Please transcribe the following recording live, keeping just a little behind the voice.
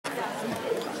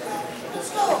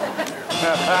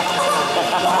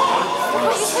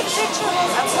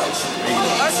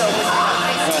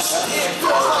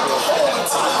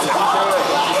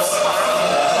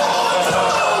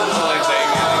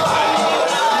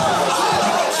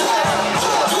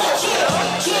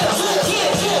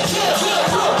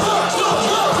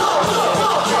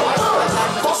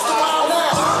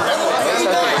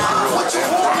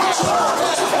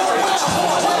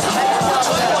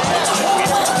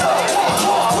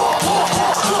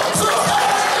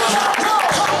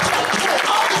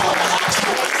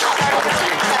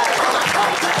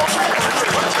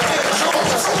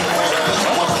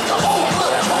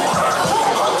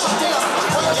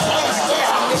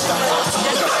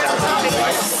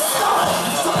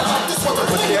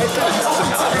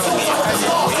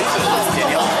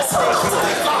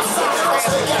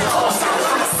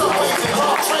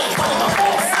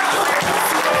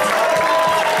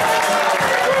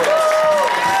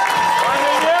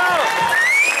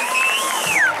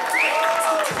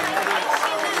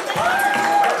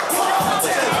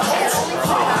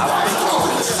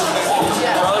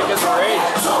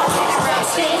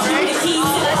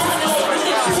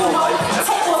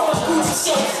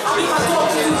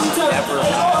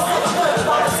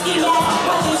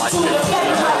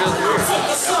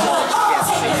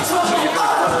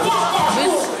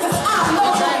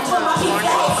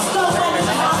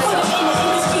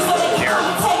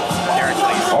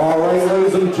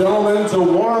Gentlemen, to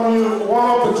warm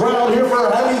up the crowd here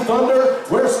for Heavy Thunder,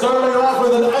 we're starting off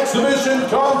with an exhibition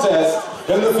contest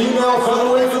in the female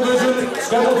featherweight division,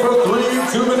 scheduled for 3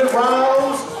 2-minute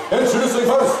rounds. Introducing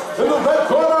first, in the red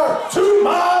corner, to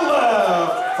my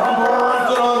left, from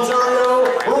Brampton, Ontario,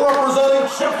 representing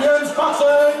Champions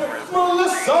Boxing,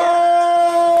 Melissa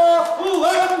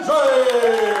Landry.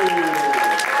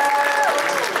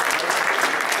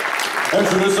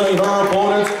 Introducing her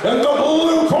opponent in the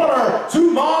blue corner, to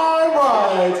my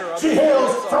right, she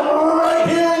hails from right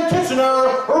here in Kitchener,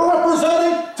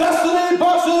 representing Destiny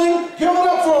Boxing. Give it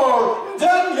up for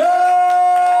Danielle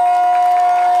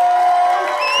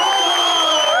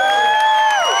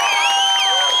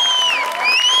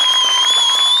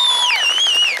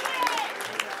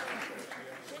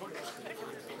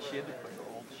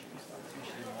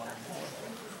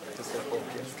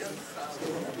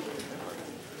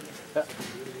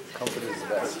Comfort is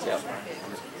best, yeah.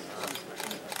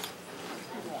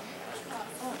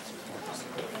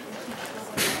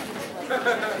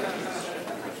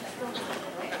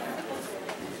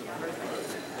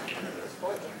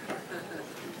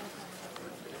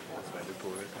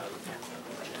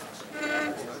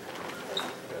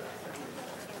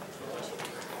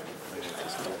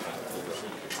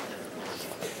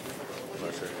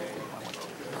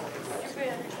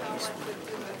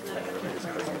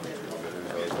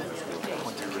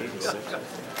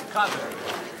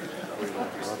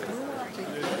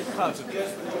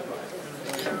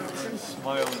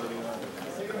 Smile.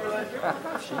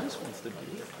 She just wants to be.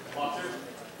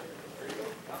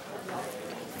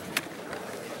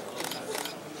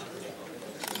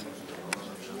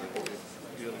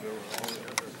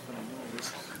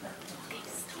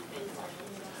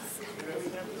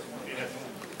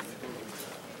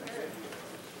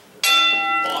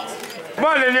 Come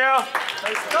on, Danielle.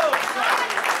 Let's go.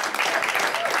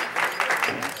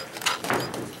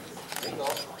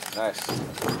 Nice.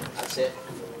 That's it.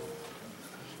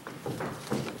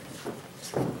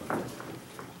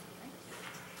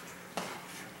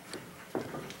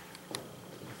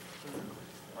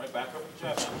 All right, back up with the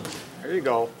jab. There you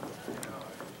go.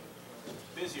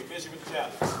 Busy with the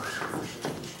jab.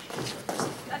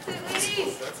 That's it,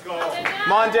 ladies. Let's go.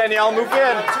 Come on, Danielle, move in.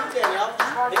 Danielle,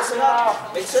 mix it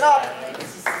up. Mix it up.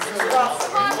 Mix it up.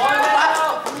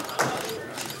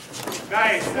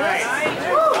 Nice.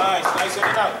 Nice in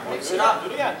and out. Mix it up. Do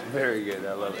it again. Very good,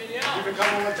 I love it. Keep it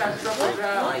coming with that triple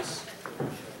jab. Nice.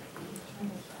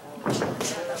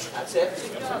 That's it.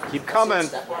 Keep coming.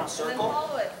 Step on Then circle.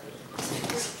 follow it.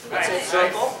 That's it.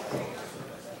 Circle.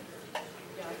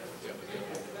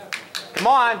 Come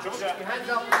on. Triple jab. Hands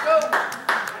up. Let's go.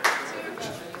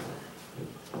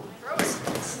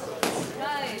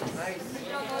 Nice.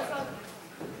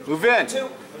 Move in. Two.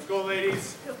 Let's go,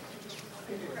 ladies.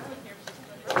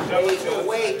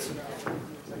 Wait.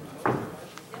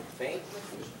 Feint.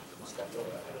 Step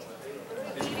over.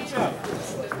 Good job.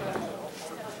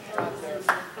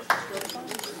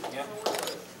 Yeah.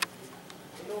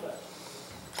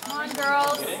 Come on,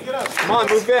 girls. Get in, get up. Come on,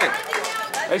 move in.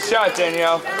 Nice shot,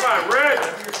 Danielle. Come on, red.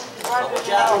 Double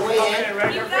jab away in. Right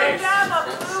in your Keep that face. jab up.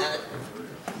 That's Move. it.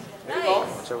 Nice.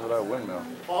 Watch out for that windmill.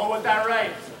 Follow with that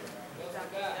right.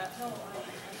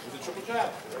 With the triple jab.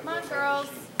 Come on, girls.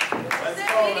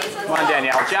 Come on,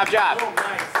 Danielle. Jab, jab.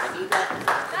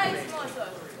 Nice, Melissa.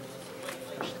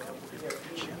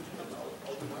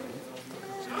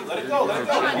 Let it go, let it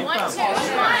go. Come on, 1, 2. Come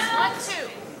on, 1, 2.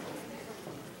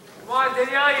 Come on,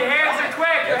 Danielle, your hands are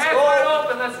quick. Your hands wide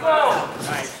open. Let's go.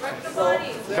 Work the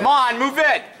body. Come on, move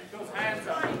it.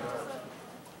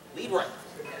 Lead right.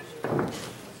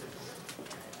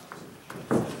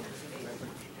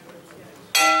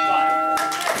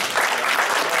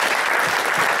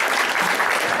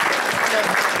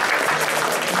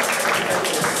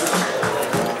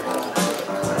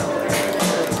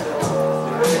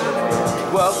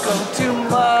 Welcome to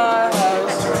my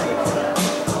house.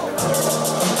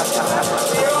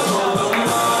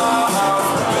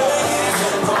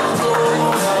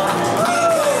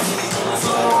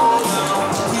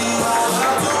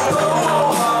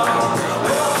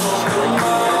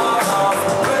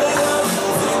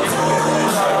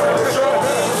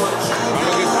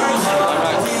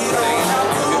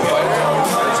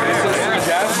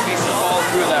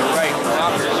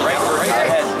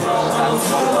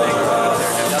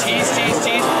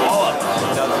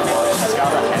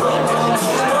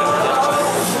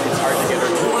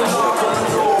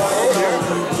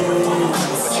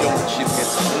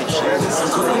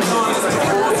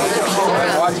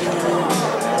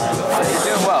 He's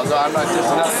doing well, so I'm not just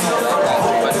nothing like that.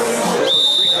 But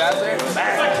there's 3 jabs there.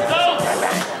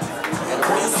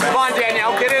 Come on,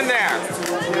 Danielle. Get in there.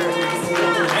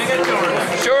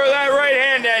 Show her that right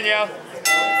hand, Danielle.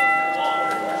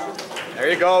 There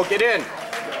you go. Get in.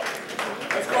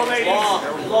 Let's go, ladies.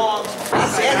 Long.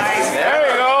 That's it. There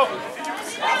you go.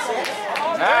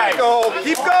 There you go.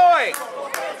 Keep going.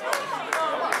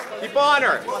 Keep on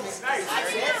her.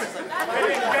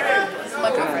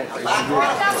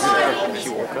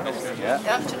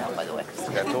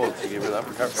 Got told to give her the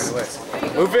uppercut right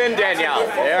away. Move in, Danielle.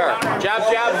 There.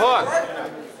 Jab, jab, hook.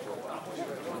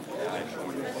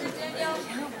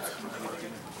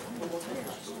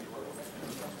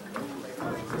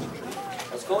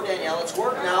 Let's go, Danielle. Let's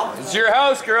work now. It's your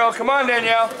house, girl. Come on,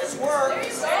 Danielle. Let's work.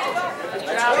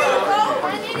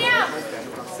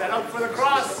 Set up for the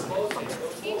cross.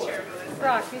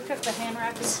 Brock, you took the hand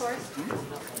wrapping course?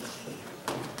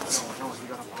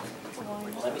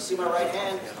 Let me see my right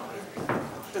hand.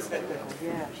 Let's go,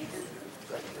 Danielle.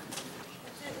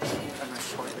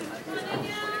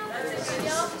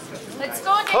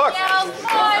 Come on, Danielle.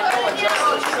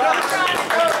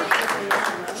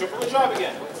 Triple the job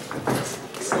again.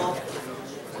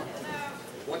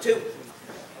 1, 2.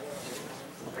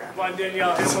 Come on,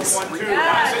 Danielle. Hit with 1, 2.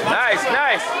 Nice,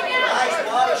 nice. Nice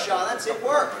body shot. That's it.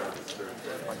 Work.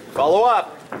 Follow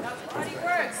up. Body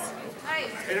works.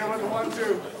 Nice. Hit her with 1,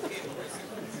 2.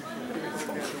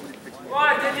 Come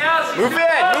on, Danielle. Move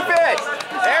it. Move it.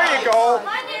 There you go. Come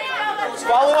on, Danielle. Let's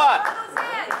Follow up. those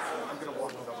hands.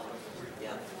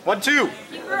 1, 2.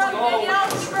 Keep her up, Danielle.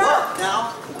 Keep her up. Work now.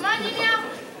 Come on, Danielle.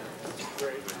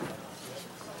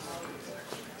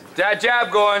 That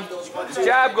jab going.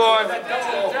 Jab going.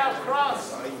 Jab,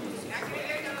 cross.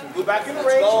 Move back in the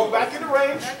range. Move back in the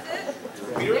range.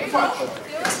 Beat her in the punch.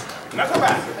 Now come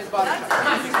back.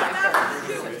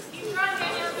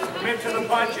 Come into the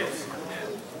punches.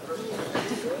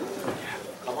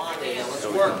 Come on, Danielle. Let's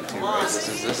work. Come on. This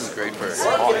is great for her.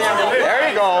 Work it now. There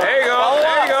you go. There you go.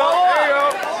 There you go. There you go.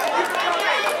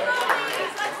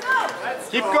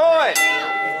 Keep going.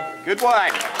 Good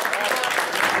one.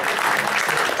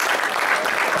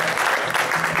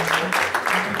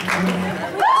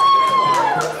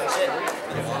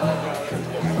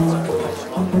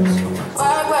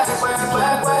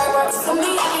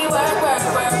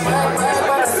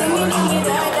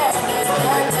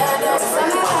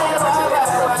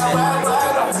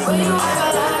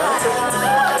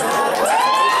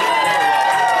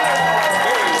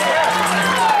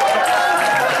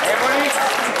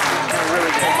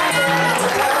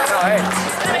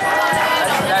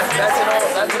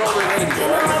 That's an older lady,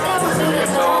 right?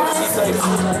 So she's like a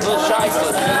little shy, so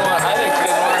she doesn't want, I think she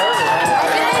doesn't want to hurt her.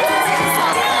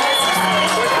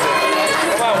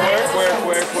 Come on,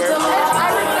 work.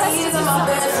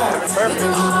 Perfect.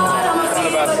 Not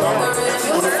a bad song.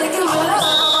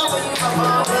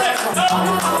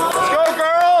 Let's go,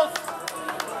 girls.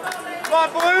 Come on,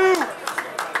 Blue.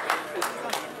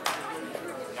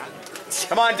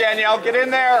 Come on, Danielle. Get in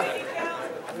there.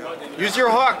 Use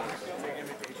your hook.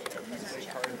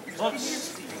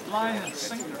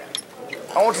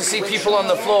 I want to see people on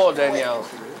the floor, Danielle.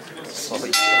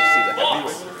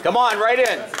 Come on, right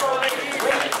in.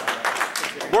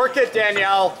 Work it,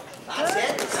 Danielle. That's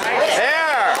it.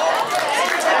 There.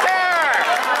 There.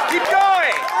 Keep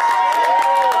going.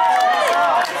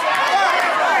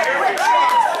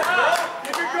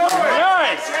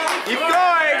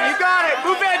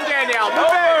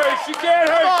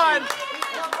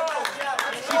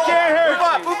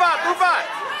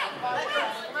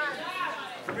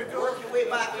 Work your way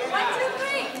back in. 1, 2,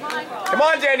 3. Come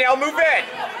on, Danielle, move in. Let's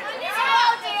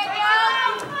go,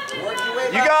 Danielle. Work your way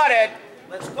back. You got it.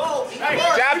 Let's go.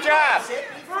 Jab, jab. Sit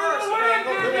first.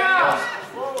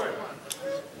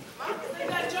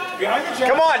 Behind the jab.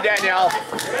 Come on, Danielle.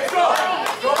 Let's go.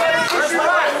 Go ahead and push your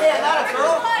back.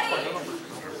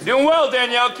 You're doing well,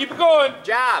 Danielle. Keep it going.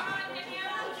 Jab.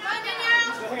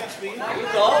 There you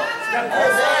go. All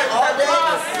day, all day.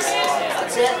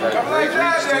 That's it. Double leg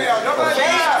jab, Danielle. Double leg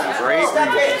jab. Great. Step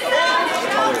in.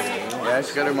 Yeah,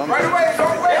 she's got her mom. Right away.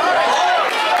 Don't wait.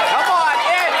 Come on,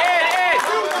 in.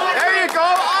 There you go.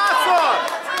 Awesome.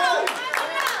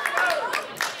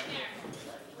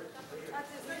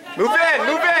 Move in.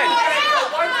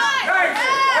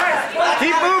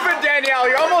 Keep moving, Danielle.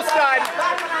 You're almost done.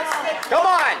 Come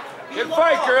on. Good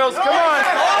fight, girls. Come on.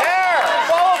 There.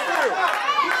 Follow through.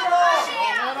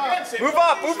 Move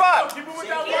up. Keep moving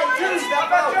down. 1, 2.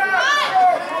 Step out.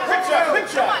 Quick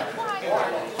shot.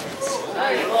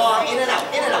 In and out.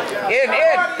 In.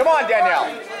 Come on, Danielle.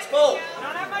 Let's go.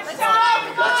 Let's go.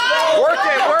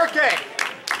 Working. 1, 2.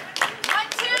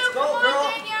 Go, Come girl. on,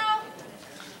 Danielle.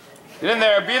 Get in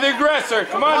there. Be the aggressor.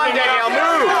 Come on, Danielle.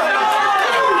 Move.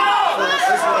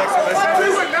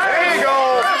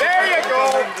 There you go.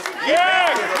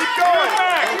 Yeah. Keep going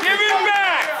back. Give it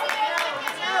back.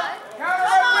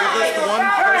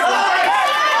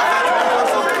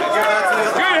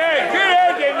 Good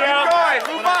head, Danielle.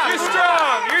 Move on.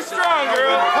 You're strong,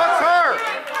 girl. Hook her.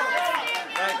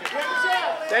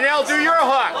 Danielle, do your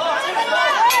hook.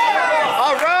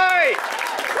 All right.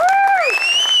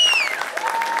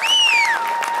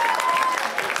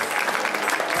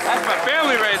 That's my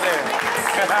family right there.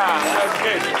 That's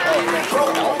good.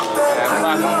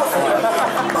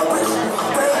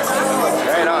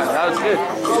 Right on. That was good.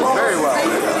 Very well.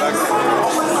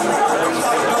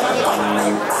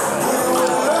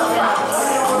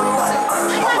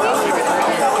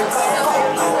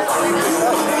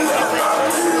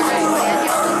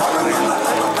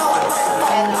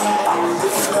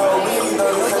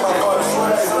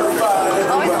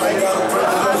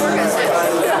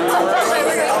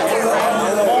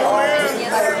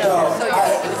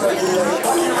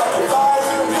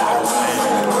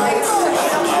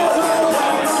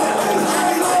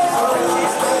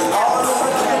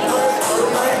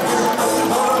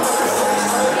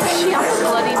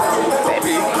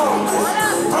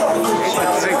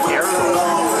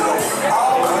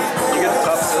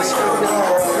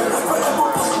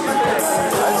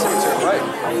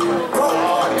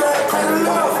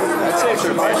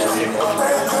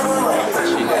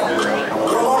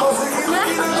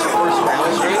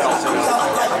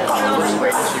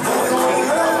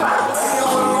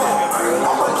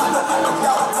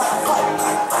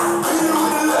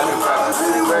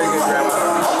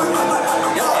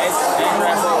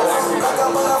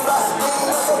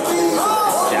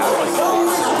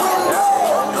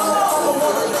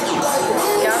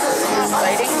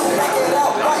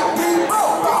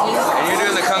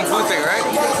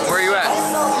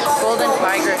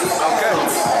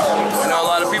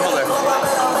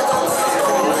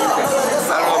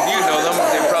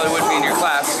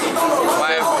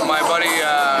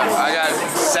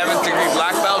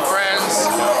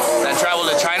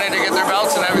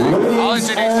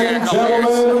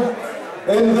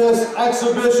 In this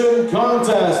exhibition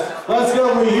contest, let's give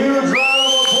them a huge round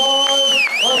of applause.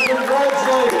 Let's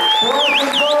congratulate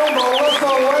Bronson Dome,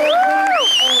 Melissa Landry, and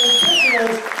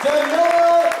Kitchener's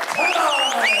Danielle Ten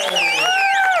Eyck.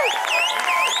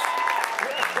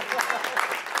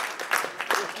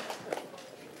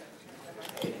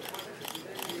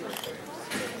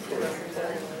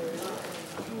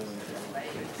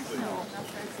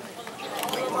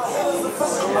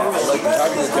 I'd like to talk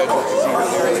to the judges to see what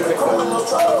they really picked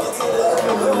up.